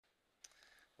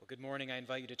Good morning. I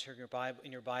invite you to turn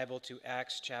in your Bible to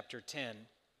Acts chapter 10.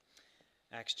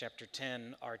 Acts chapter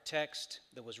 10, our text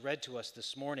that was read to us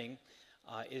this morning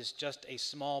is just a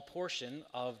small portion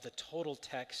of the total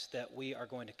text that we are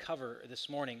going to cover this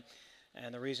morning.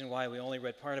 And the reason why we only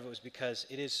read part of it was because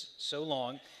it is so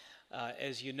long.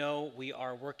 As you know, we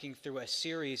are working through a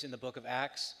series in the book of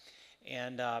Acts.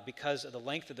 And because of the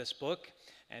length of this book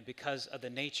and because of the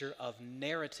nature of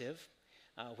narrative,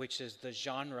 which is the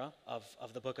genre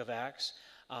of the book of Acts,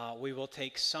 we will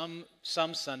take some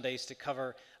Sundays to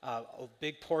cover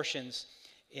big portions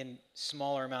in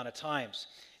smaller amount of times.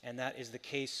 And that is the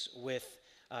case with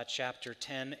chapter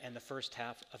 10 and the first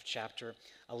half of chapter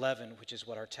 11, which is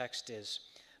what our text is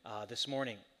this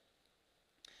morning.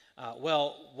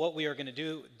 What we are going to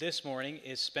do this morning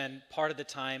is spend part of the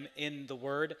time in the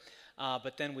Word,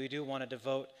 but then we do want to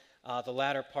devote the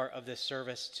latter part of this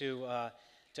service to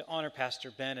honor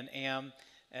Pastor Ben and Am,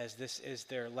 as this is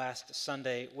their last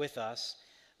Sunday with us.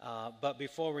 But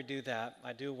before we do that,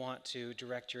 I do want to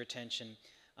direct your attention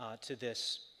to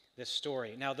this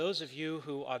story. Now, those of you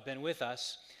who have been with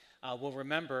us will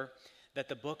remember that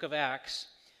the book of Acts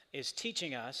is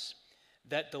teaching us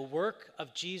that the work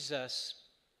of Jesus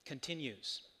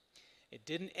continues. It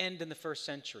didn't end in the first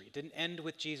century. It didn't end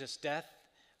with Jesus' death,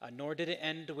 nor did it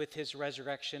end with his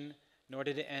resurrection, nor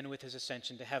did it end with his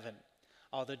ascension to heaven.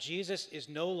 Although Jesus is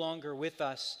no longer with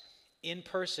us in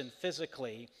person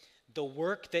physically, the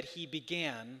work that he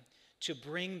began to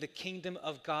bring the kingdom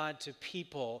of God to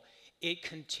people, it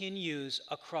continues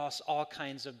across all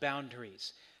kinds of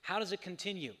boundaries. How does it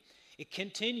continue? It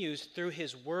continues through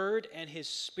his word and his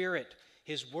spirit.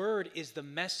 His word is the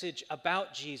message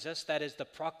about Jesus, that is the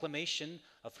proclamation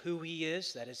of who he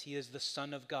is, that is he is the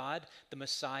Son of God, the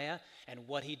Messiah, and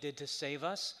what he did to save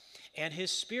us. And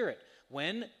his spirit,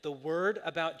 when the word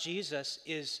about Jesus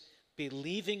is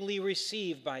believingly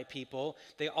received by people,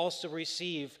 they also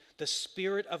receive the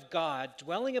Spirit of God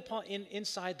dwelling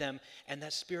inside them, and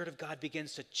that Spirit of God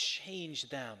begins to change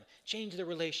them, change their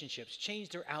relationships, change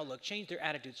their outlook, change their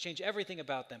attitudes, change everything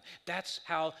about them. That's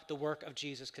how the work of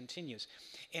Jesus continues.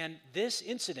 And this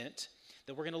incident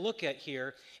that we're going to look at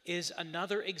here is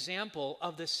another example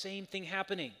of the same thing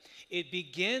happening. It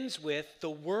begins with the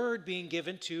word being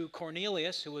given to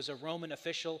Cornelius, who was a Roman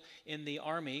official in the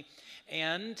army,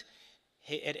 and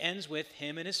it ends with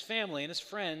him and his family and his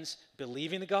friends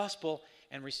believing the gospel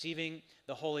and receiving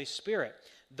the Holy Spirit.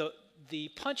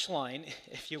 The punchline,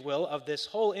 if you will, of this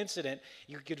whole incident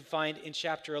you could find in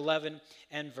chapter 11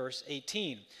 and verse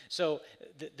 18. So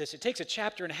it takes a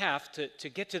chapter and a half to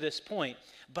get to this point,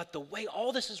 but the way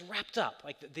all this is wrapped up,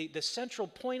 like the central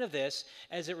point of this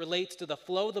as it relates to the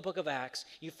flow of the book of Acts,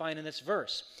 you find in this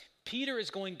verse. Peter is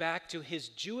going back to his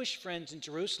Jewish friends in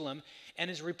Jerusalem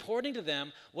and is reporting to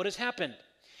them what has happened.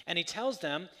 And he tells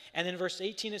them, and in verse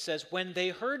 18 it says, when they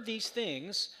heard these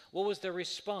things, what was their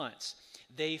response?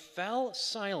 They fell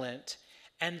silent,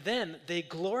 and then they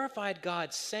glorified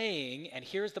God, saying, and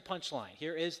here's the punchline,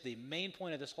 here is the main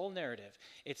point of this whole narrative,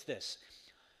 it's this: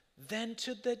 then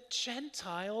to the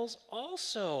Gentiles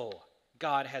also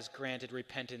God has granted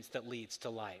repentance that leads to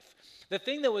life. The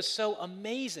thing that was so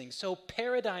amazing, so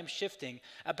paradigm shifting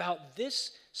about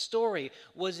this story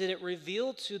was that it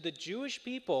revealed to the Jewish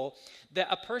people that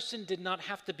a person did not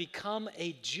have to become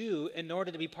a Jew in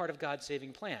order to be part of God's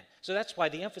saving plan. So that's why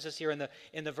the emphasis here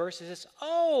in the verse is,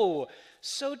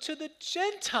 so to the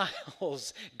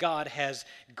Gentiles God has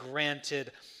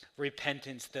granted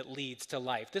repentance that leads to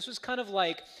life. This was kind of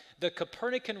like the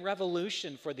Copernican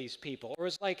revolution for these people. Or it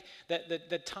was like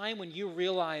the time when you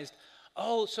realized,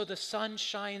 so the sun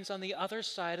shines on the other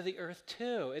side of the earth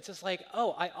too. It's just like,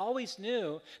 I always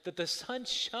knew that the sun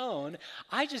shone.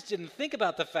 I just didn't think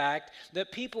about the fact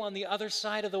that people on the other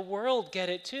side of the world get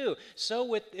it too.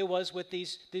 So it was with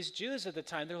these Jews at the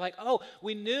time. They're like,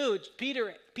 we knew,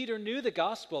 Peter knew the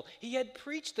gospel. He had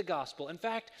preached the gospel. In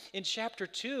fact, in chapter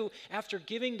 2, after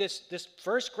giving this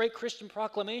first great Christian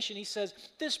proclamation, he says,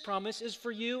 this promise is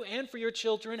for you and for your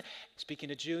children, speaking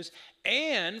to Jews,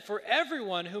 and for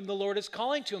everyone whom the Lord is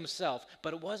calling to himself.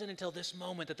 But it wasn't until this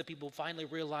moment that the people finally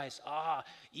realized,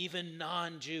 even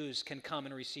non-Jews can come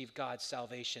and receive God's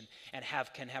salvation and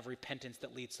can have repentance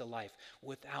that leads to life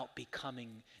without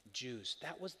becoming Jews.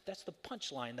 That's the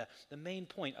punchline, the main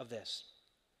point of this.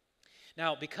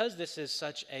 Now, because this is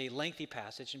such a lengthy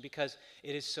passage and because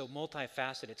it is so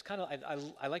multifaceted, it's kind of,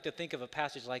 I like to think of a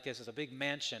passage like this as a big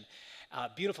mansion,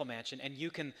 beautiful mansion, and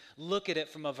you can look at it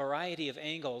from a variety of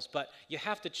angles, but you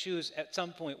have to choose at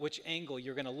some point which angle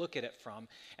you're going to look at it from.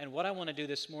 And what I want to do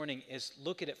this morning is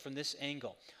look at it from this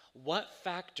angle. What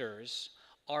factors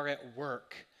are at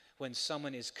work when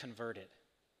someone is converted?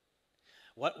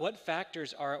 What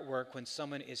factors are at work when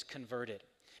someone is converted?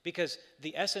 Because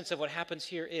the essence of what happens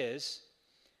here is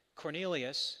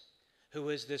Cornelius, who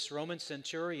is this Roman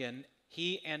centurion,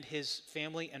 he and his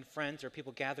family and friends, or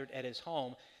people gathered at his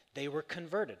home, they were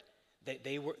converted.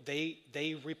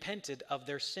 They repented of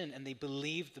their sin, and they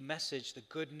believed the message, the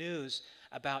good news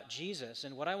about Jesus.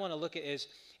 And what I want to look at is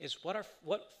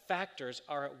what factors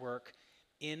are at work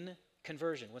in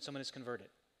conversion when someone is converted.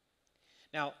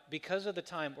 Now, because of the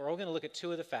time, we're only going to look at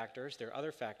two of the factors. There are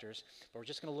other factors, but we're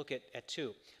just going to look at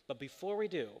two. But before we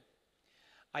do,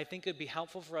 I think it would be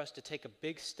helpful for us to take a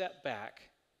big step back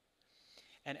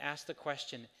and ask the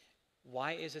question,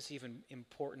 why is this even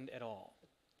important at all?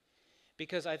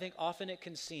 Because I think often it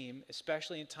can seem,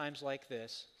 especially in times like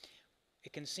this,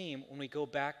 it can seem when we go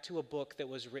back to a book that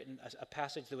was written, a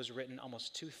passage that was written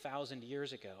almost 2,000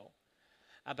 years ago,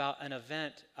 about an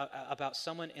event, about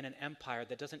someone in an empire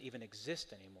that doesn't even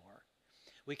exist anymore,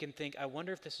 we can think, I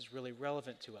wonder if this is really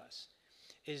relevant to us.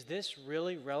 Is this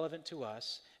really relevant to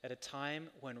us at a time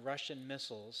when Russian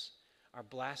missiles are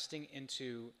blasting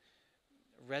into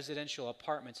residential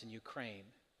apartments in Ukraine?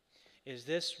 Is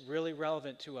this really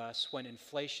relevant to us when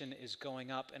inflation is going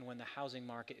up and when the housing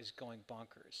market is going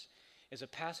bonkers? Is a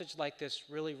passage like this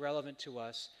really relevant to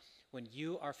us when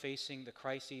you are facing the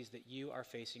crises that you are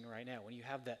facing right now? When you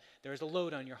have there's a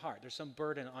load on your heart, there's some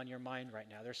burden on your mind right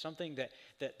now. There's something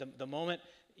that the moment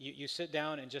you sit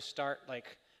down and just start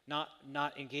like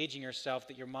not engaging yourself,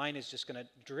 that your mind is just going to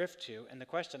drift to. And the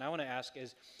question I want to ask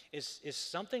is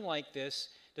something like this,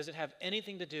 does it have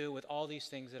anything to do with all these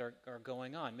things that are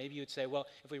going on? Maybe you'd say, well,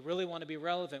 if we really want to be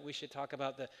relevant, we should talk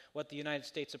about what the United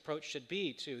States approach should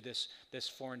be to this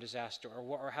foreign disaster,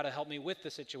 or how to help me with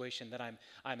the situation that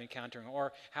I'm encountering,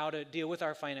 or how to deal with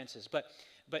our finances. But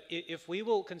if we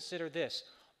will consider this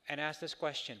and ask this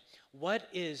question, what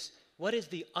is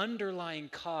the underlying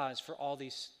cause for all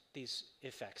these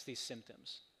effects, these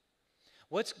symptoms?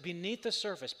 What's beneath the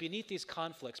surface, beneath these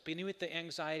conflicts, beneath the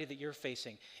anxiety that you're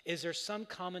facing? Is there some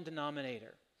common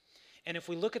denominator? And if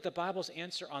we look at the Bible's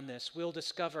answer on this, we'll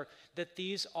discover that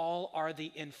these all are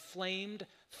the inflamed,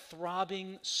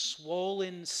 throbbing,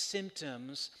 swollen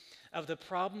symptoms of the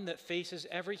problem that faces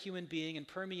every human being and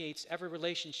permeates every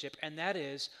relationship, and that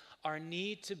is our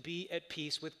need to be at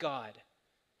peace with God.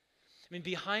 I mean,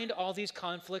 behind all these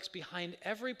conflicts, behind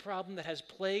every problem that has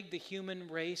plagued the human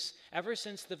race ever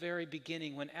since the very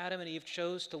beginning, when Adam and Eve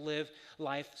chose to live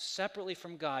life separately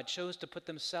from God, chose to put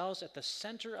themselves at the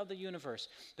center of the universe,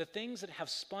 the things that have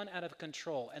spun out of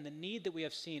control and the need that we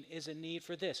have seen is a need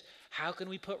for this. How can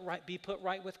we be put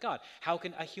right with God? How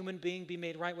can a human being be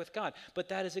made right with God? But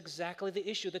that is exactly the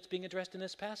issue that's being addressed in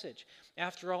this passage.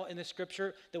 After all, in the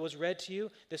scripture that was read to you,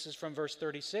 this is from verse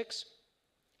 36.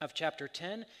 Of chapter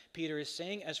 10, Peter is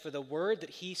saying, as for the word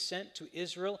that he sent to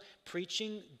Israel,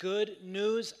 preaching good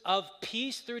news of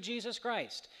peace through Jesus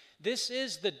Christ. This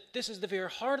is the very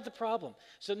heart of the problem.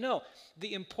 So no,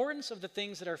 the importance of the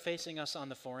things that are facing us on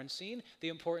the foreign scene, the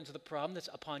importance of the problem that's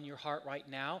upon your heart right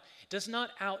now, does not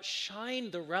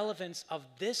outshine the relevance of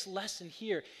this lesson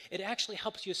here. It actually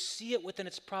helps you see it within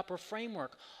its proper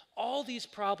framework. All these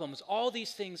problems, all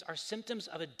these things are symptoms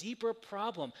of a deeper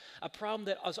problem, a problem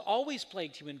that has always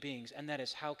plagued human beings, and that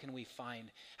is, how can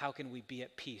we be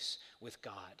at peace with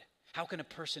God? How can a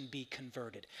person be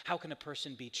converted? How can a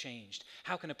person be changed?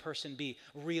 How can a person be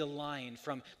realigned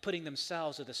from putting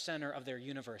themselves at the center of their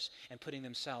universe and putting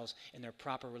themselves in their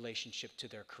proper relationship to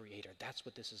their Creator? That's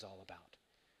what this is all about.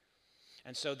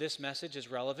 And so this message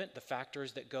is relevant, the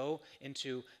factors that go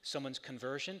into someone's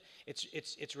conversion.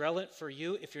 It's relevant for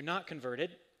you if you're not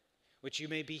converted, which you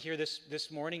may be here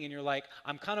this morning and you're like,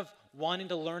 I'm kind of wanting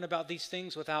to learn about these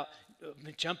things without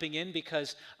jumping in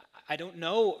because I don't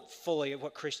know fully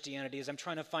what Christianity is. I'm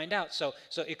trying to find out. So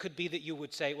it could be that you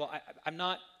would say, well, I'm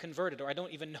not converted, or I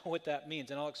don't even know what that means,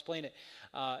 and I'll explain it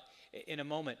in a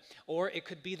moment. Or it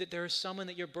could be that there is someone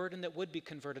that you're burdened that would be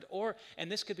converted. Or,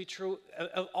 and this could be true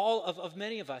of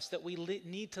many of us, that we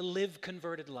need to live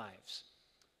converted lives.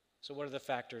 So what are the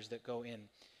factors that go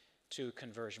into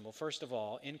conversion? Well, first of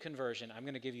all, in conversion, I'm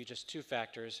going to give you just two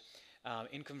factors.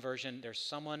 In conversion, there's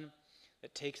someone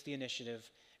that takes the initiative,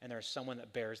 and there's someone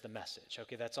that bears the message.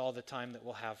 Okay, that's all the time that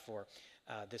we'll have for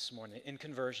this morning. In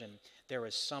conversion, there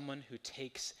is someone who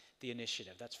takes the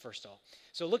initiative. That's first of all.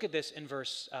 So look at this in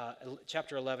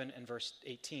chapter 11 and verse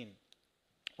 18.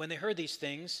 When they heard these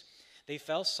things, they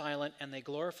fell silent and they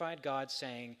glorified God,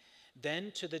 saying,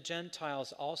 then to the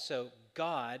Gentiles also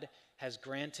God has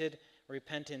granted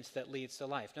repentance that leads to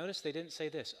life. Notice they didn't say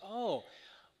this. Oh,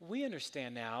 we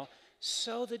understand now.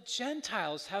 So the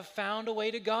Gentiles have found a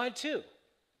way to God too.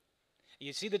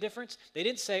 You see the difference? They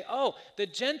didn't say, oh, the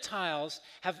Gentiles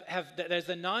there's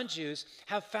the non-Jews,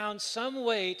 have found some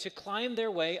way to climb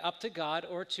their way up to God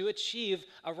or to achieve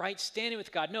a right standing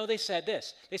with God. No, they said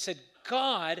this. They said,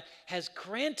 God has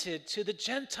granted to the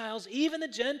Gentiles, even the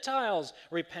Gentiles,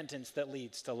 repentance that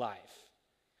leads to life.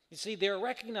 You see, they're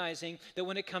recognizing that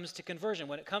when it comes to conversion,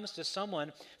 when it comes to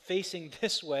someone facing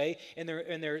this way in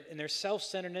their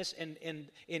self-centeredness and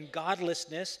in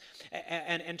godlessness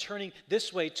and turning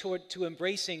this way to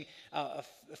embracing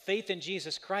faith in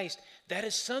Jesus Christ, that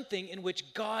is something in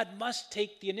which God must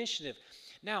take the initiative.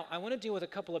 Now, I want to deal with a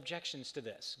couple objections to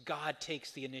this. God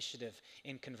takes the initiative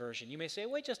in conversion. You may say,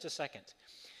 wait just a second.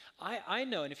 I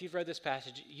know, and if you've read this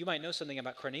passage, you might know something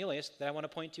about Cornelius that I want to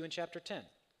point to in chapter 10.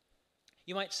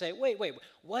 You might say, wait,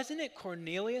 wasn't it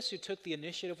Cornelius who took the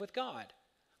initiative with God?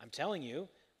 I'm telling you,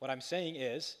 what I'm saying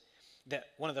is that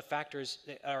one of the factors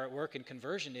that are at work in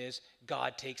conversion is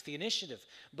God takes the initiative.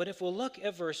 But if we'll look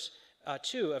at verse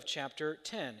 2 of chapter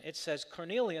 10, it says,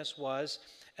 Cornelius was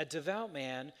a devout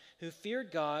man who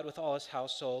feared God with all his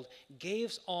household,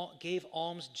 gave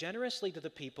alms generously to the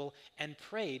people, and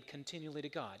prayed continually to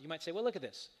God. You might say, well, look at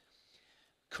this.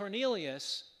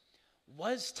 Cornelius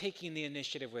was taking the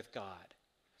initiative with God.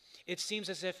 It seems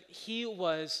as if he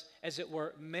was, as it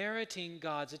were, meriting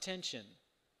God's attention.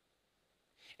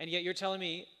 And yet you're telling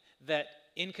me that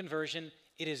in conversion,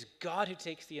 it is God who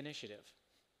takes the initiative.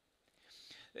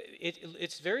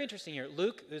 It's very interesting here.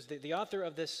 Luke, the author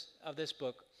of this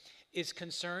book, is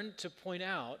concerned to point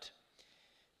out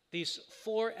these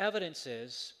 4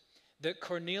 evidences that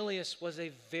Cornelius was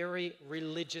a very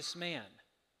religious man.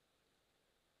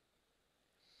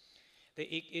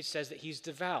 It says that he's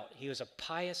devout. He was a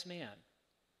pious man.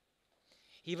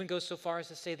 He even goes so far as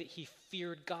to say that he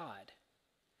feared God.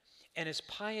 And his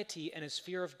piety and his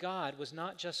fear of God was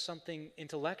not just something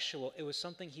intellectual. It was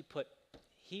something he put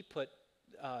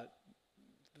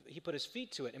his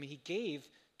feet to it. I mean, he gave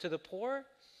to the poor,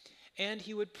 and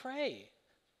he would pray.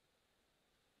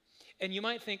 And you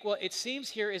might think, well, it seems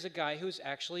here is a guy who's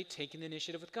actually taking the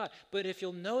initiative with God. But if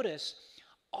you'll notice,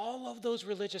 all of those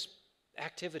religious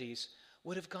activities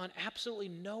would have gone absolutely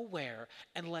nowhere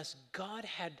unless God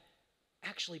had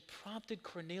actually prompted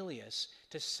Cornelius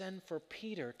to send for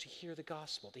Peter to hear the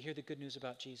gospel, to hear the good news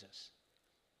about Jesus.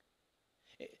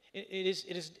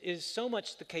 It is so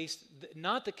much the case,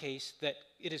 not the case that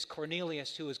it is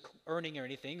Cornelius who is earning or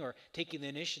anything or taking the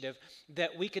initiative,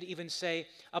 that we could even say,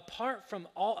 apart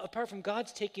from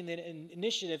God's taking the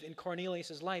initiative in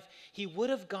Cornelius' life, he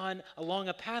would have gone along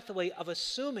a pathway of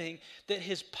assuming that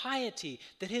his piety,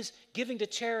 that his giving to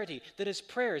charity, that his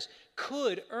prayers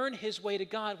could earn his way to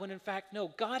God, when in fact,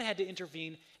 no, God had to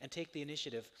intervene and take the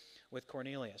initiative with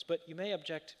Cornelius. But you may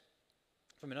object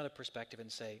from another perspective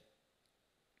and say,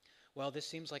 well, this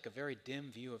seems like a very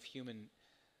dim view of human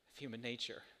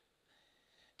nature,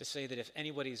 to say that if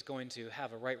anybody is going to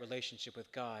have a right relationship with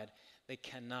God, they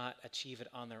cannot achieve it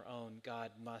on their own.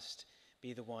 God must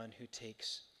be the one who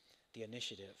takes the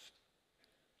initiative.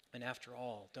 And after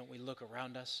all, don't we look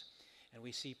around us and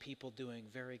we see people doing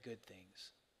very good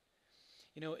things?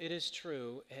 You know, it is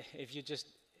true, if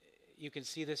you can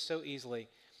see this so easily.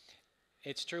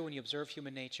 It's true when you observe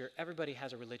human nature, everybody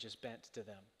has a religious bent to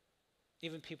them.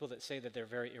 Even people that say that they're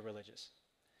very irreligious.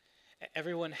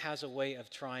 Everyone has a way of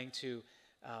trying to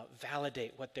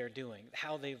validate what they're doing,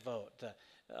 how they vote,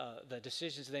 the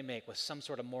decisions they make with some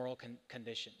sort of moral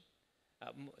condition,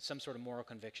 some sort of moral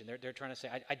conviction. They're trying to say,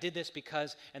 I did this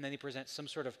because, and then they present some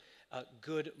sort of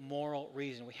good moral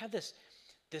reason. We have this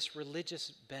religious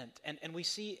bent, and we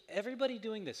see everybody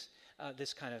doing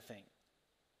this kind of thing.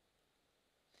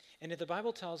 And if the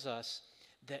Bible tells us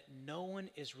that no one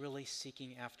is really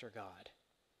seeking after God,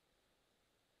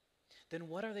 then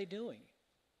what are they doing?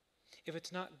 If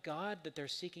it's not God that they're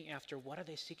seeking after, what are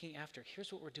they seeking after?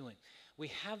 Here's what we're doing. We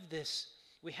have this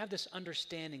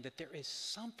understanding that there is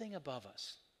something above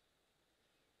us,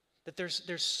 that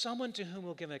there's someone to whom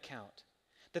we'll give an account,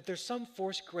 that there's some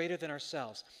force greater than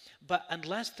ourselves. But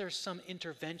unless there's some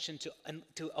intervention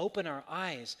to open our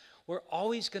eyes, we're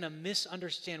always going to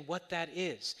misunderstand what that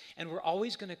is. And we're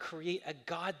always going to create a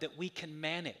God that we can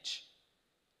manage,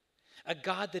 a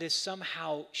God that is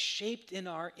somehow shaped in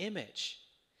our image.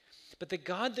 But the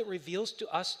God that reveals to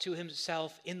us to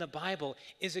himself in the Bible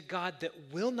is a God that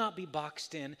will not be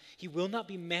boxed in. He will not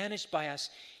be managed by us.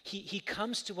 He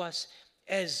comes to us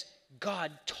as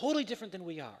God, totally different than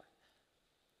we are.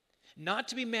 Not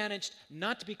to be managed,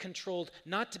 not to be controlled,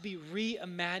 not to be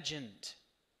reimagined.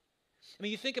 I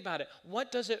mean, you think about it.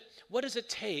 What does it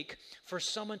take for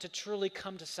someone to truly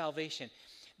come to salvation?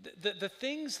 The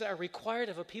things that are required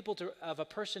of a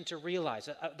person to realize,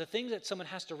 the things that someone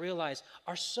has to realize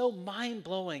are so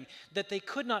mind-blowing that they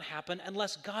could not happen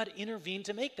unless God intervened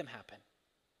to make them happen.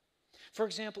 For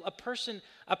example, a person,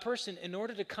 in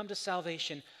order to come to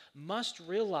salvation, must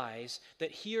realize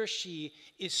that he or she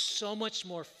is so much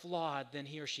more flawed than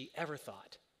he or she ever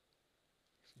thought.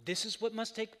 This is what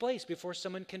must take place before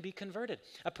someone can be converted.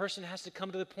 A person has to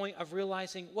come to the point of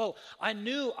realizing, whoa, I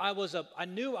knew I was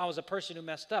a person who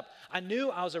messed up. I knew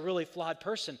I was a really flawed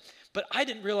person, but I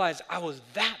didn't realize I was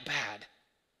that bad.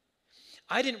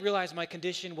 I didn't realize my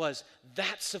condition was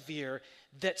that severe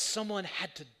that someone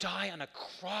had to die on a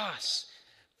cross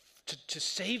to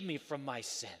save me from my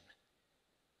sin.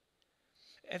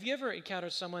 Have you ever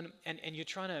encountered someone and you're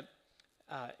trying to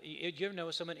you ever know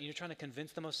someone and you're trying to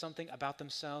convince them of something about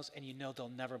themselves and you know they'll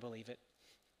never believe it?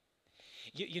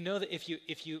 You know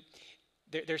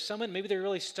that there's someone, maybe they're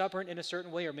really stubborn in a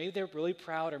certain way, or maybe they're really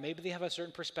proud, or maybe they have a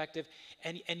certain perspective,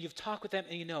 and you've talked with them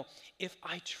and you know, if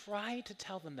I try to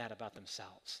tell them that about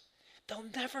themselves, they'll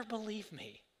never believe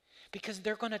me. Because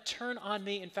they're going to turn on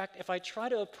me. In fact, if I try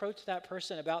to approach that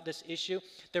person about this issue,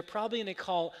 they're probably going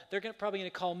to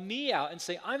call me out and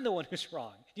say, I'm the one who's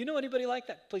wrong. Do you know anybody like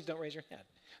that? Please don't raise your hand.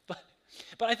 But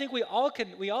I think we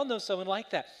all know someone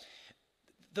like that.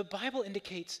 The Bible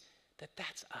indicates that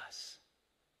that's us.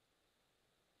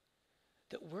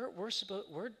 That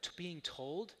we're being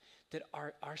told that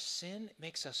our sin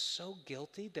makes us so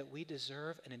guilty that we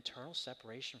deserve an eternal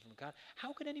separation from God.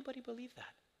 How could anybody believe that?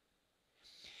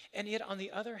 And yet, on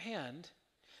the other hand,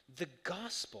 the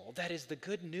gospel, that is the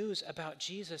good news about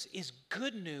Jesus, is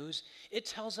good news. It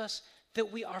tells us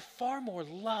that we are far more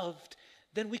loved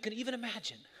than we can even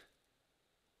imagine.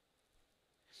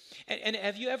 And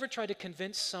have you ever tried to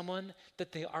convince someone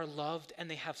that they are loved and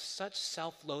they have such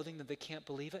self-loathing that they can't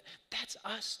believe it? That's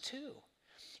us too.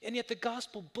 And yet the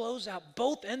gospel blows out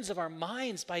both ends of our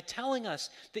minds by telling us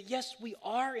that yes, we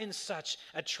are in such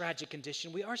a tragic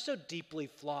condition. We are so deeply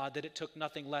flawed that it took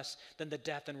nothing less than the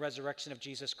death and resurrection of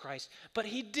Jesus Christ. But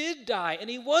he did die and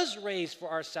he was raised for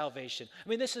our salvation. I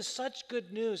mean, this is such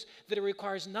good news that it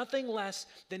requires nothing less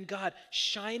than God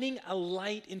shining a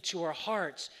light into our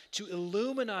hearts to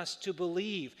illumine us to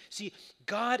believe. See,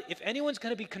 God, if anyone's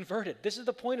going to be converted, this is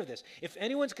the point of this. If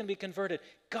anyone's going to be converted,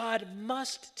 God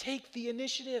must take the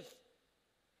initiative.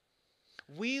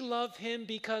 We love him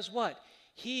because what?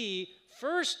 He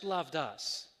first loved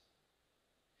us.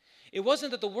 It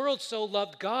wasn't that the world so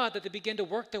loved God that they began to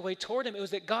work their way toward him. It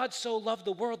was that God so loved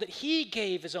the world that he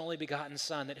gave his only begotten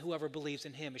Son, that whoever believes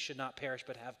in him should not perish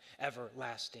but have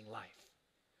everlasting life.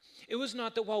 It was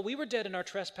not that while we were dead in our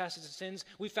trespasses and sins,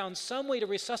 we found some way to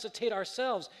resuscitate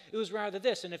ourselves. It was rather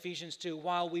this in Ephesians 2,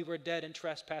 while we were dead in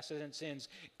trespasses and sins,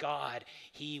 God,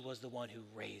 he was the one who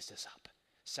raised us up.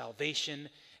 Salvation,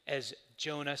 as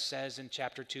Jonah says in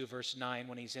chapter 2, verse 9,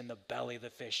 when he's in the belly of the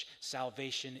fish,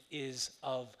 salvation is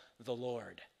of the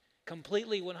Lord.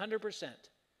 Completely, 100%.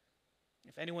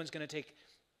 If anyone's going to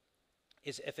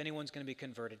be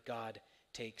converted, God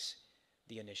takes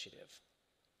the initiative.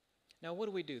 Now, what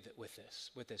do we do with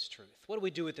this truth? What do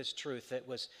we do with this truth that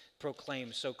was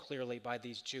proclaimed so clearly by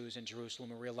these Jews in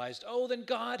Jerusalem who realized, oh, then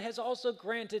God has also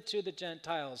granted to the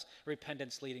Gentiles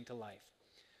repentance leading to life?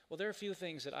 Well, there are a few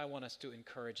things that I want us to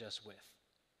encourage us with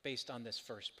based on this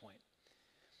first point.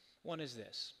 One is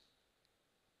this.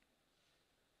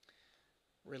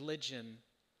 Religion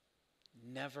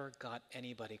never got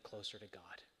anybody closer to God.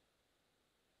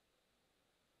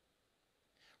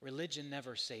 Religion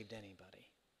never saved anybody.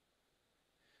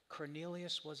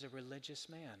 Cornelius was a religious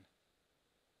man.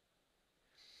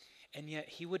 And yet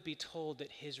he would be told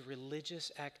that his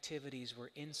religious activities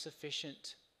were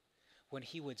insufficient when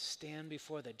he would stand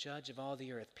before the judge of all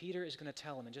the earth. Peter is going to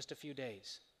tell him in just a few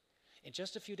days. In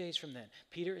just a few days from then,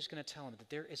 Peter is going to tell him that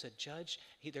there is a judge,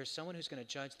 there's someone who's going to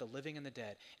judge the living and the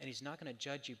dead, and he's not going to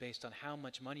judge you based on how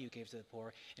much money you gave to the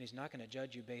poor, and he's not going to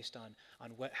judge you based on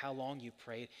how long you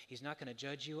prayed. He's not going to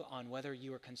judge you on whether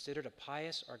you are considered a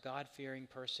pious or God-fearing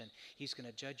person. He's going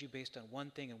to judge you based on one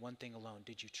thing and one thing alone.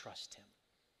 Did you trust him?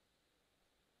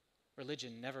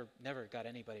 Religion never got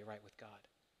anybody right with God.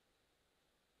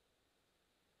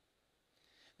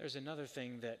 There's another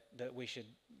thing that we should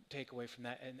take away from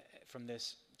that and from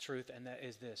this truth, and that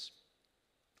is this.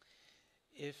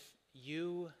 If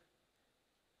you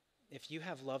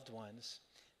have loved ones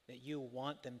that you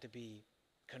want them to be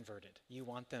converted, you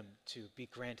want them to be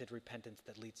granted repentance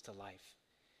that leads to life,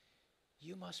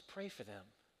 you must pray for them.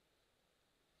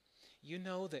 You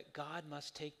know that God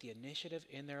must take the initiative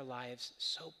in their lives,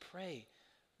 so pray.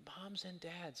 Moms and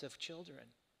dads of children,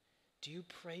 do you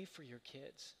pray for your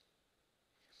kids?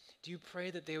 Do you pray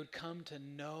that they would come to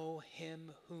know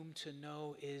him whom to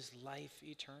know is life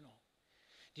eternal?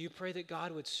 Do you pray that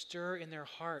God would stir in their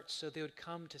hearts so they would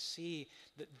come to see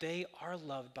that they are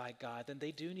loved by God, then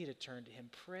they do need to turn to him?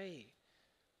 Pray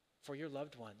for your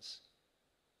loved ones.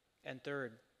 And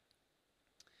third,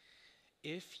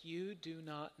 if you do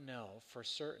not know for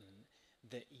certain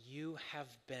that you have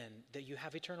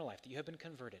eternal life, that you have been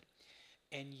converted,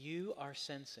 and you are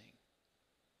sensing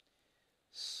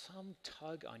some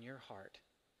tug on your heart,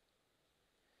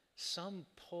 some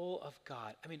pull of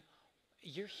God. I mean,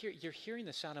 you're hearing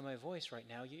the sound of my voice right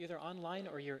now. You're either online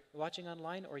or you're watching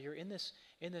online or you're in this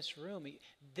room.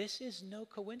 This is no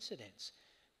coincidence.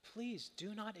 Please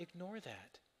do not ignore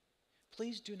that.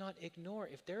 Please do not ignore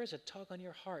if there is a tug on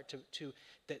your heart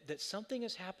that something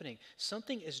is happening.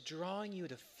 Something is drawing you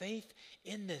to faith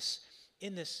in this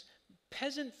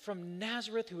peasant from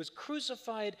Nazareth who was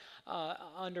crucified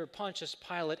under Pontius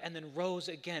Pilate and then rose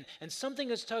again. And something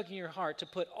is tugging your heart to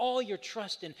put all your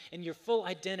trust in and your full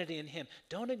identity in him.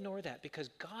 Don't ignore that, because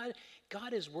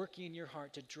God is working in your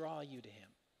heart to draw you to him.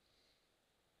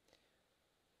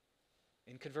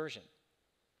 In conversion,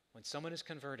 when someone is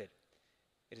converted,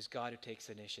 it is God who takes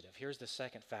the initiative. Here's the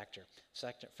second factor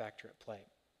at play.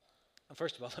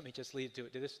 First of all, let me just lead to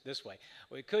it this way.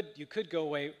 You could go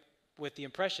away with the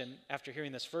impression, after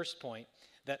hearing this first point,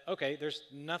 that, okay, there's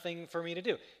nothing for me to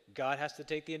do. God has to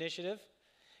take the initiative.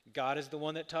 God is the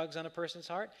one that tugs on a person's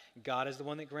heart. God is the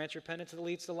one that grants repentance that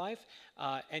leads to life.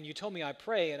 And you told me I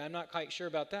pray, and I'm not quite sure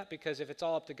about that, because if it's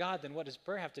all up to God, then what does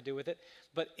prayer have to do with it?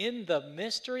 But in the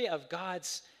mystery of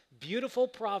God's beautiful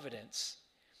providence,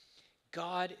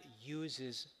 God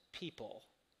uses people.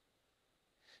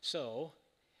 So,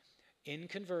 in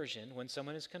conversion, when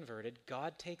someone is converted,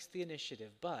 God takes the initiative,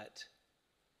 but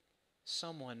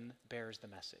someone bears the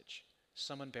message.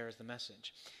 Someone bears the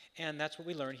message. And that's what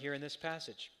we learn here in this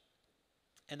passage.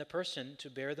 And the person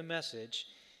to bear the message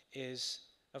is,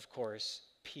 of course,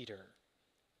 Peter.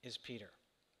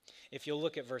 If you'll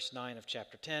look at verse 9 of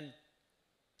chapter 10,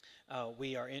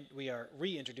 we are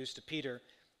reintroduced to Peter,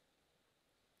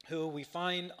 who we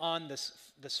find on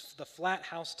the flat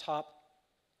housetop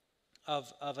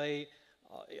of a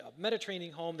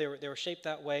Mediterranean home. They were shaped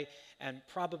that way, and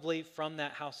probably from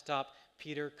that housetop,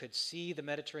 Peter could see the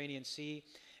Mediterranean Sea,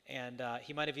 and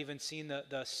he might have even seen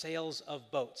the sails of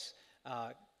boats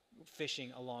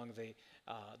fishing along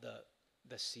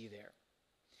the sea there.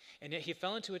 And yet he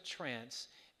fell into a trance,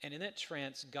 and in that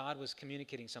trance, God was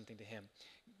communicating something to him.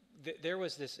 There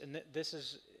was this, and this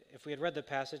is, if we had read the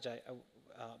passage,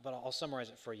 but I'll summarize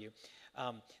it for you.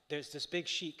 There's this big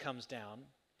sheet comes down.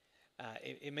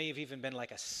 It may have even been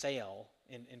like a sail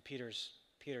in Peter's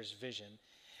vision,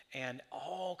 and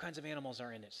all kinds of animals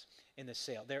are in this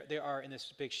sail. There are in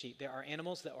this big sheet. There are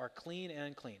animals that are clean and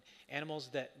unclean. Animals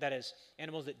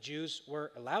that Jews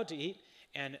were allowed to eat,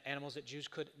 and animals that Jews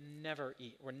could never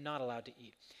eat, were not allowed to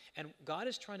eat. And God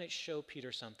is trying to show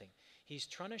Peter something. He's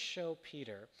trying to show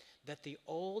Peter that the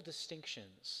old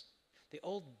distinctions, the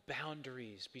old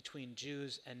boundaries between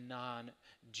Jews and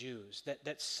non-Jews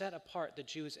that set apart the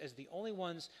Jews as the only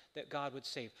ones that God would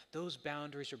save, those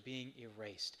boundaries are being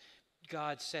erased.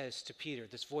 God says to Peter,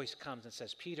 this voice comes and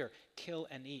says, Peter, kill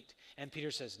and eat. And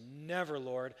Peter says, never,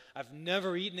 Lord. I've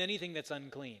never eaten anything that's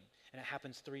unclean. And it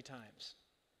happens 3 times.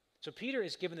 So Peter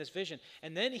is given this vision,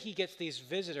 and then he gets these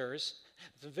visitors.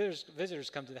 The visitors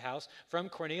come to the house from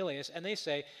Cornelius, and they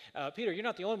say, Peter, you're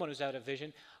not the only one who's had a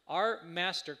vision. Our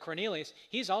master, Cornelius,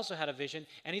 he's also had a vision,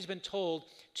 and he's been told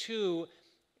to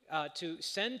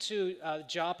send to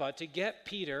Joppa to get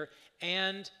Peter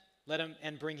and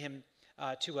bring him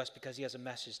to us, because he has a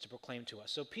message to proclaim to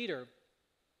us. So Peter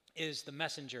is the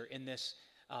messenger in this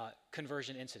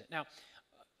conversion incident. Now,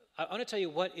 I want to tell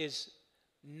you what is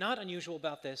not unusual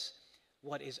about this,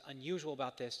 what is unusual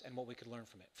about this, and what we could learn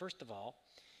from it. First of all,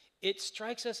 it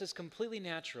strikes us as completely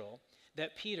natural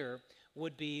that Peter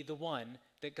would be the one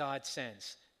that God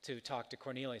sends to talk to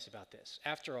Cornelius about this.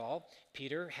 After all,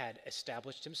 Peter had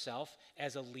established himself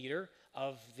as a leader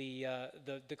of the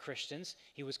Christians.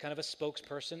 He was kind of a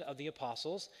spokesperson of the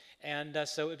apostles, and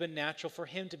so it would have been natural for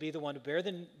him to be the one to bear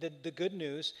the good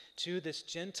news to this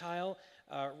Gentile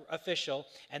official,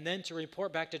 and then to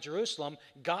report back to Jerusalem,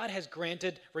 God has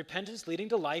granted repentance leading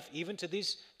to life even to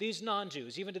these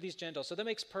non-Jews, even to these Gentiles. So that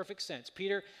makes perfect sense.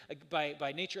 Peter,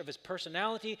 by nature of his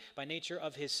personality, by nature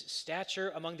of his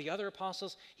stature among the other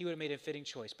apostles, he would have made a fitting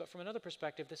choice. But from another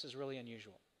perspective, this is really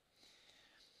unusual.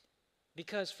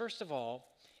 Because first of all,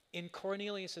 in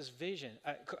Cornelius' vision,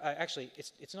 actually,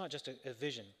 it's not just a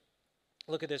vision.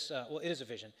 Look at this. Well, it is a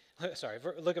vision. Sorry,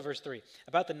 look at verse 3.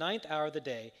 About the 9th hour of the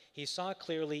day, he saw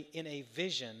clearly in a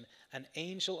vision an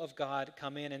angel of God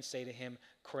come in and say to him,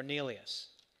 Cornelius.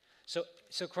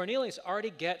 So Cornelius already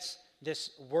gets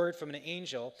this word from an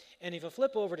angel. And if you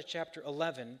flip over to chapter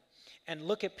 11 and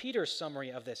look at Peter's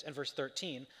summary of this, in verse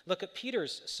 13, look at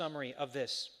Peter's summary of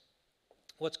this,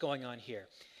 what's going on here.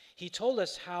 He told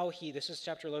us how this is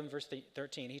chapter 11, verse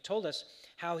 13. He told us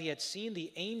how he had seen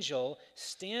the angel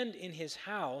stand in his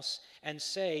house and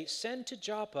say, send to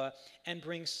Joppa and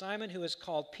bring Simon who is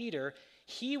called Peter.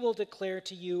 He will declare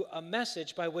to you a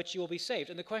message by which you will be saved.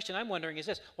 And the question I'm wondering is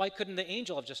this: why couldn't the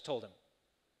angel have just told him?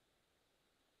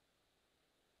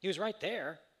 He was right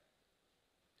there.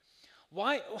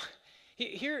 Why?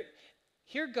 Here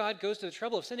God goes to the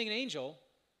trouble of sending an angel,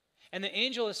 and the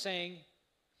angel is saying,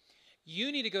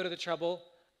 you need to go to the trouble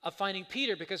of finding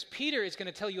Peter because Peter is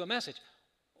going to tell you a message.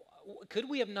 Could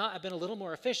we have not been a little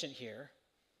more efficient here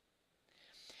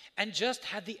and just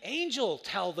had the angel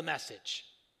tell the message?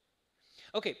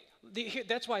 Okay,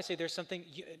 that's why I say there's something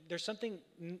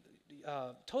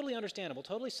totally understandable,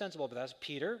 totally sensible about that.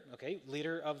 Peter, okay,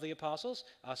 leader of the apostles,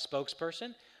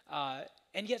 spokesperson,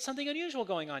 and yet something unusual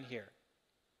going on here.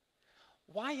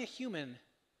 Why a human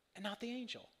and not the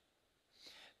angel?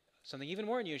 Something even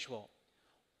more unusual.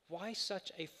 Why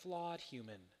such a flawed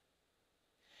human?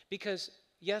 Because,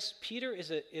 yes, Peter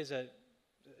is a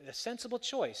sensible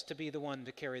choice to be the one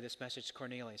to carry this message to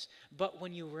Cornelius. But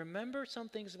when you remember some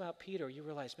things about Peter, you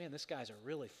realize, man, this guy's a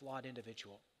really flawed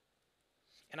individual.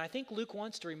 And I think Luke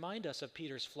wants to remind us of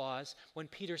Peter's flaws when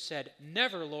Peter said,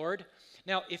 never, Lord.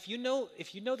 Now, if you know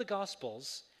the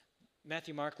Gospels,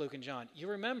 Matthew, Mark, Luke, and John, you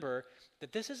remember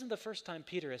that this isn't the first time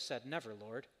Peter has said, never,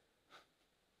 Lord.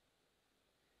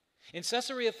 In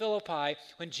Caesarea Philippi,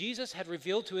 when Jesus had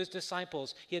revealed to his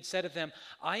disciples, he had said to them,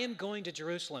 I am going to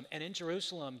Jerusalem. And in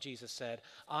Jerusalem, Jesus said,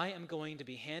 I am going to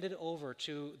be handed over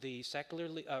to the secular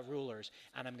rulers,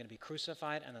 and I'm going to be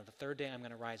crucified, and on the third day I'm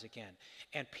going to rise again.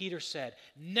 And Peter said,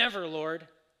 never, Lord.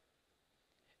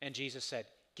 And Jesus said,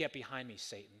 get behind me,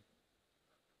 Satan.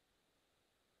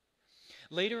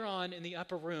 Later on in the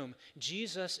upper room,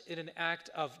 Jesus, in an act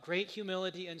of great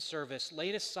humility and service,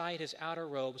 laid aside his outer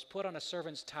robes, put on a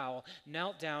servant's towel,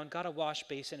 knelt down, got a wash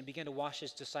basin, and began to wash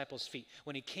his disciples' feet.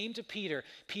 When he came to Peter,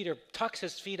 Peter tucks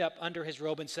his feet up under his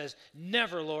robe and says,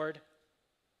 never, Lord.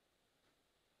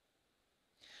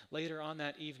 Later on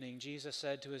that evening, Jesus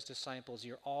said to his disciples,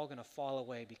 you're all going to fall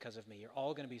away because of me. You're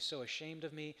all going to be so ashamed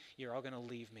of me. You're all going to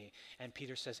leave me. And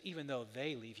Peter says, even though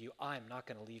they leave you, I'm not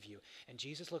going to leave you. And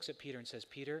Jesus looks at Peter and says,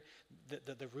 Peter,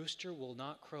 the rooster will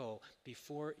not crow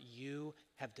before you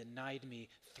have denied me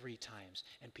 3 times.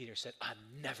 And Peter said, I'm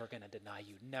never going to deny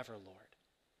you. Never, Lord.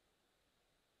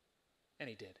 And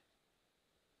he did.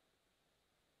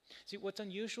 See, what's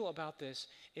unusual about this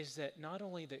is that not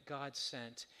only that God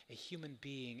sent a human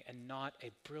being and not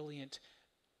a brilliant,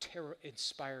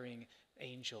 terror-inspiring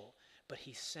angel, but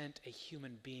he sent a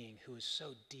human being who is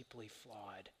so deeply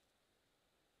flawed.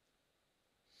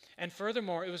 And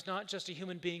furthermore, it was not just a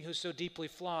human being who's so deeply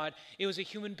flawed, it was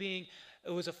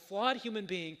a flawed human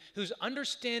being whose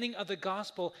understanding of the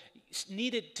gospel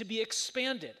needed to be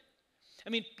expanded.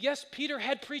 I mean, yes, Peter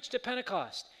had preached at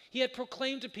Pentecost. He had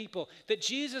proclaimed to people that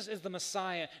Jesus is the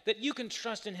Messiah, that you can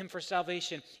trust in him for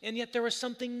salvation. And yet there was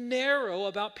something narrow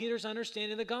about Peter's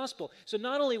understanding of the gospel. So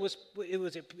not only was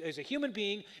it a human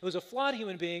being, it was a flawed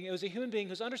human being, it was a human being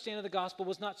whose understanding of the gospel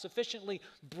was not sufficiently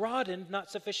broadened,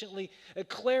 not sufficiently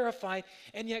clarified.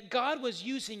 And yet God was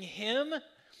using him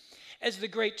as the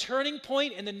great turning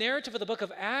point in the narrative of the book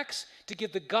of Acts to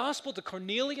give the gospel to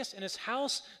Cornelius and his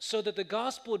house so that the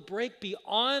gospel would break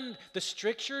beyond the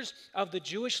strictures of the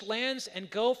Jewish lands and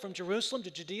go from Jerusalem to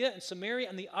Judea and Samaria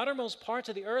and the uttermost parts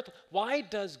of the earth. Why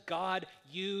does God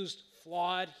use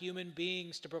flawed human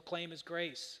beings to proclaim his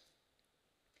grace?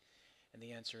 And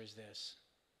the answer is this: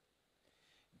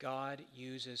 God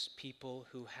uses people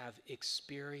who have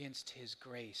experienced his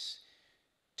grace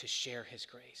to share his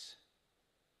grace.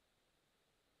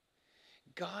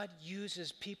 God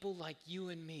uses people like you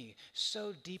and me,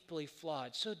 so deeply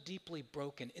flawed, so deeply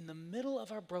broken. In the middle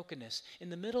of our brokenness, in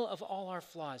the middle of all our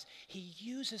flaws, he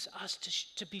uses us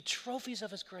to be trophies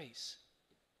of his grace.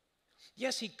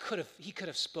 Yes, he could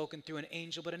have spoken through an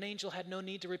angel, but an angel had no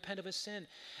need to repent of his sin.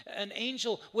 An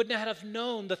angel would not have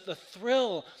known the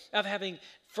thrill of having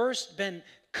first been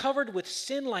covered with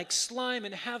sin like slime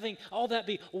and having all that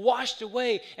be washed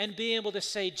away and being able to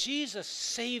say, Jesus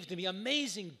saved me.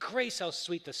 Amazing grace, how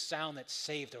sweet the sound that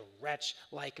saved a wretch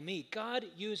like me. God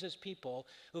uses people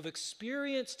who have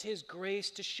experienced his grace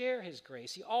to share his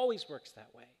grace. He always works that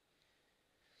way.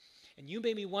 And you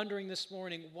may be wondering this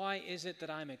morning, why is it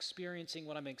that I'm experiencing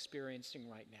what I'm experiencing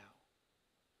right now?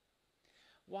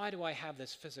 Why do I have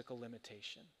this physical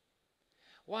limitation?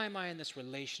 Why am I in this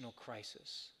relational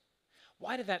crisis?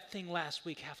 Why did that thing last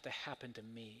week have to happen to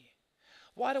me?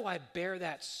 Why do I bear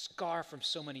that scar from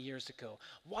so many years ago?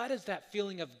 Why does that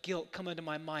feeling of guilt come into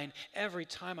my mind every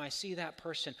time I see that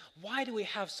person? Why do we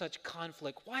have such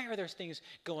conflict? Why are there things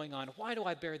going on? Why do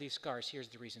I bear these scars? Here's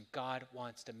the reason. God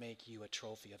wants to make you a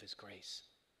trophy of his grace.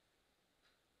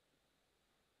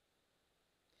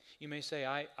 You may say,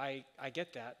 I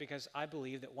get that because I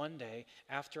believe that one day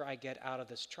after I get out of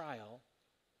this trial,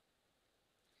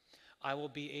 I will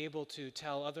be able to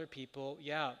tell other people,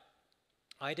 yeah,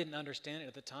 I didn't understand it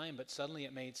at the time, but suddenly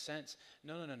it made sense.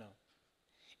 No.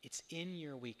 It's in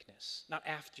your weakness, not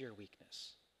after your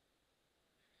weakness.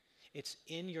 It's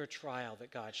in your trial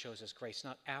that God shows his grace,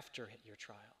 not after your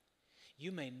trial.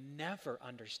 You may never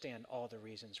understand all the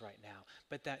reasons right now,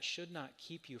 but that should not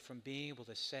keep you from being able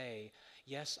to say,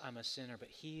 yes, I'm a sinner, but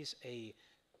he's a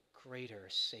greater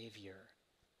Savior.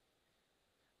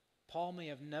 Paul may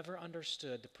have never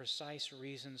understood the precise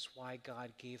reasons why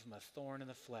God gave him a thorn in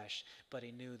the flesh, but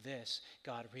he knew this.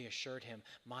 God reassured him,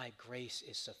 my grace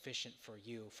is sufficient for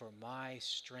you, for my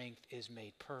strength is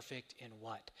made perfect in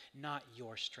what? Not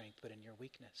your strength, but in your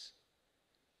weakness.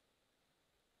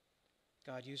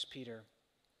 God used Peter.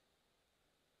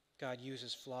 God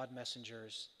uses flawed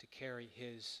messengers to carry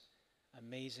his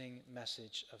amazing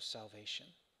message of salvation.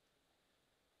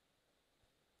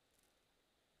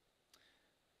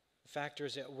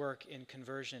 Factors at work in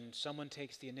conversion. Someone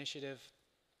takes the initiative.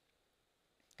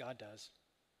 God does.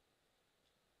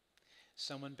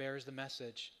 Someone bears the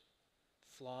message.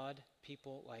 Flawed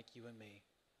people like you and me.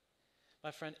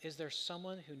 My friend, is there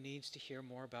someone who needs to hear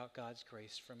more about God's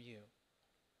grace from you?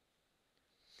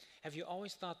 Have you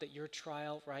always thought that your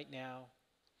trial right now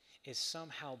is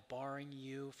somehow barring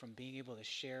you from being able to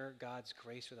share God's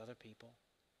grace with other people?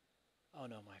 Oh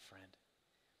no, my friend.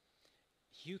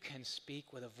 You can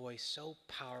speak with a voice so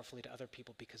powerfully to other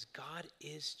people because God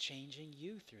is changing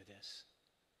you through this.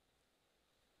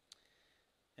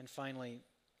 And finally,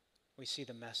 we see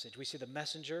the message. We see the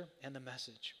messenger and the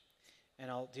message. And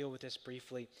I'll deal with this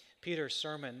briefly. Peter's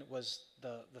sermon was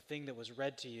the thing that was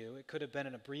read to you. It could have been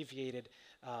an abbreviated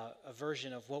a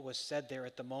version of what was said there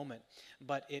at the moment.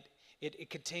 But it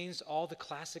contains all the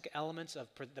classic elements of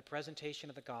the presentation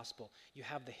of the gospel. You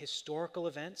have the historical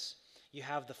events. You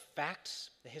have the facts,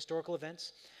 the historical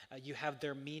events, you have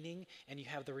their meaning, and you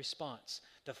have the response.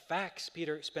 The facts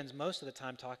Peter spends most of the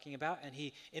time talking about, and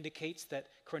he indicates that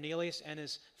Cornelius and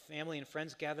his family and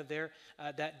friends gathered there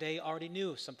that day already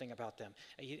knew something about them.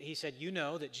 He said, you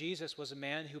know that Jesus was a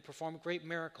man who performed great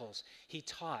miracles. He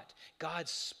taught.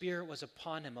 God's Spirit was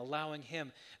upon him, allowing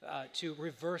him to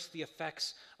reverse the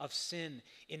effects of sin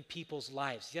in people's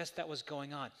lives. Yes, that was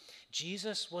going on.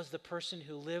 Jesus was the person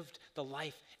who lived the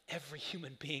life every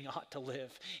human being ought to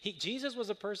live. Jesus was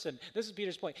a person, this is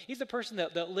Peter's point, he's the person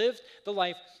that lived the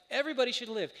life everybody should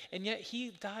live, and yet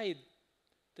he died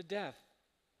the death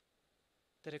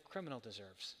that a criminal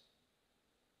deserves.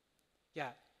 Yeah,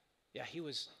 he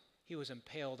was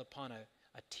impaled upon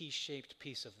a T-shaped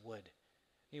piece of wood.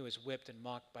 He was whipped and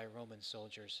mocked by Roman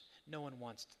soldiers. No one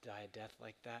wants to die a death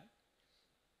like that.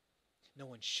 No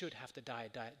one should have to die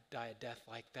a death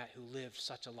like that who lived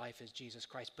such a life as Jesus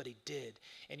Christ, but he did.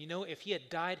 And you know, if he had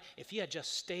died, if he had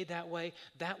just stayed that way,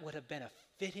 that would have been a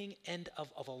fitting end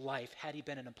of a life had he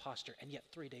been an imposter. And yet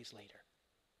 3 days later,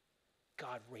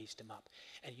 God raised him up.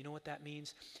 And you know what that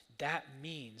means? That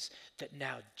means that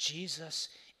now Jesus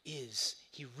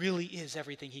he really is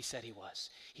everything he said he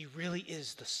was. He really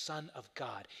is the Son of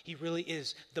God. He really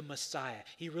is the Messiah.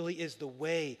 He really is the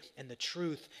way and the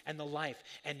truth and the life.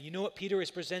 And you know what Peter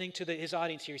is presenting to his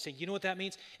audience here? He's saying, you know what that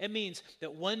means? It means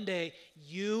that one day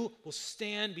you will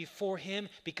stand before him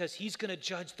because he's going to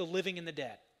judge the living and the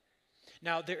dead.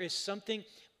 Now, there is something,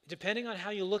 depending on how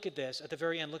you look at this, at the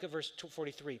very end, look at verse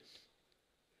 43.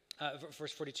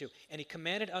 Verse 42, and he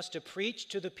commanded us to preach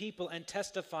to the people and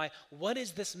testify. What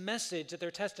is this message that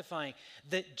they're testifying?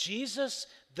 That Jesus,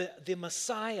 the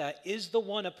Messiah, is the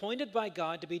one appointed by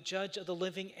God to be judge of the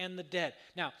living and the dead.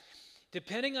 Now,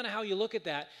 depending on how you look at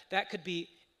that, that could be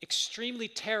extremely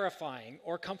terrifying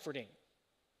or comforting.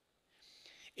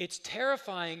 It's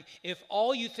terrifying if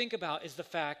all you think about is the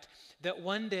fact that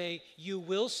one day you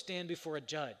will stand before a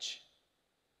judge.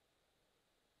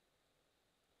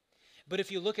 But if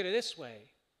you look at it this way,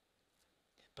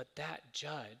 but that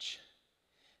judge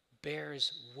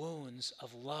bears wounds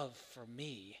of love for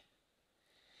me.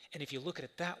 And if you look at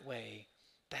it that way,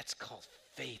 that's called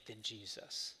faith in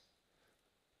Jesus.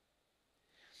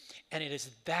 And it is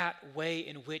that way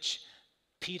in which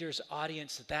Peter's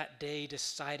audience that day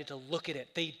decided to look at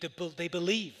it. They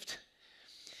believed.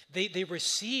 They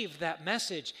received that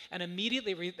message, and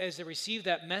immediately as they received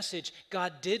that message,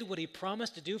 God did what he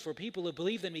promised to do for people who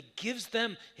believe them. He gives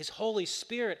them his Holy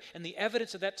Spirit, and the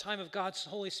evidence of that time of God's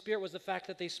Holy Spirit was the fact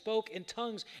that they spoke in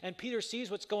tongues, and Peter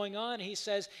sees what's going on, and he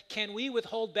says, can we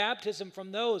withhold baptism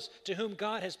from those to whom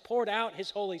God has poured out his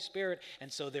Holy Spirit?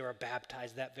 And so they were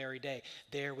baptized that very day.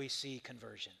 There we see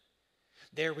conversion.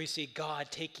 There we see God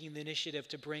taking the initiative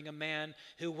to bring a man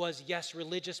who was, yes,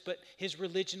 religious, but his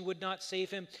religion would not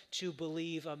save him, to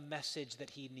believe a message that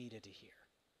he needed to hear.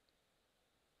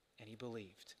 And he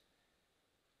believed.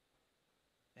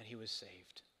 And he was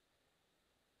saved.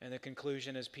 And the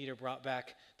conclusion, as Peter brought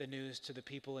back the news to the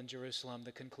people in Jerusalem,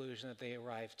 the conclusion that they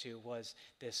arrived to was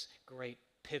this great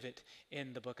pivot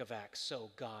in the book of Acts.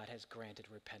 So God has granted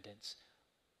repentance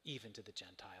even to the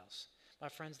Gentiles. My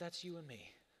friends, that's you and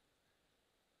me.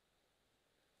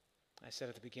 I said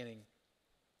at the beginning,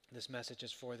 this message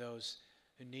is for those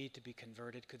who need to be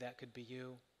converted. That could be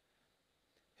you,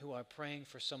 who are praying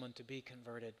for someone to be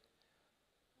converted,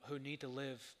 who need to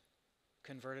live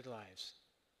converted lives,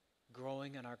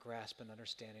 growing in our grasp and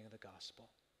understanding of the gospel.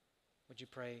 Would you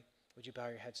pray? Would you bow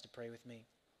your heads to pray with me?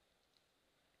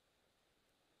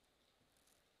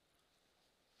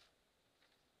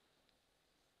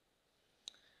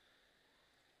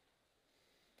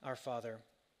 Our Father,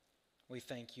 we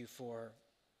thank you for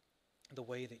the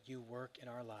way that you work in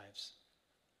our lives.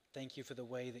 Thank you for the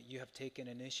way that you have taken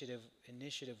initiative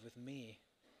with me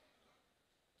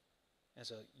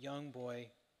as a young boy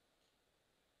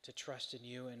to trust in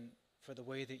you, and for the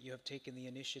way that you have taken the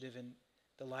initiative in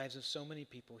the lives of so many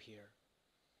people here.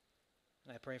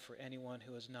 And I pray for anyone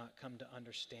who has not come to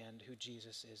understand who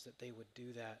Jesus is, that they would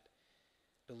do that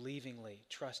believingly,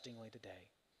 trustingly today.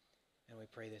 And we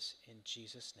pray this in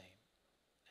Jesus' name.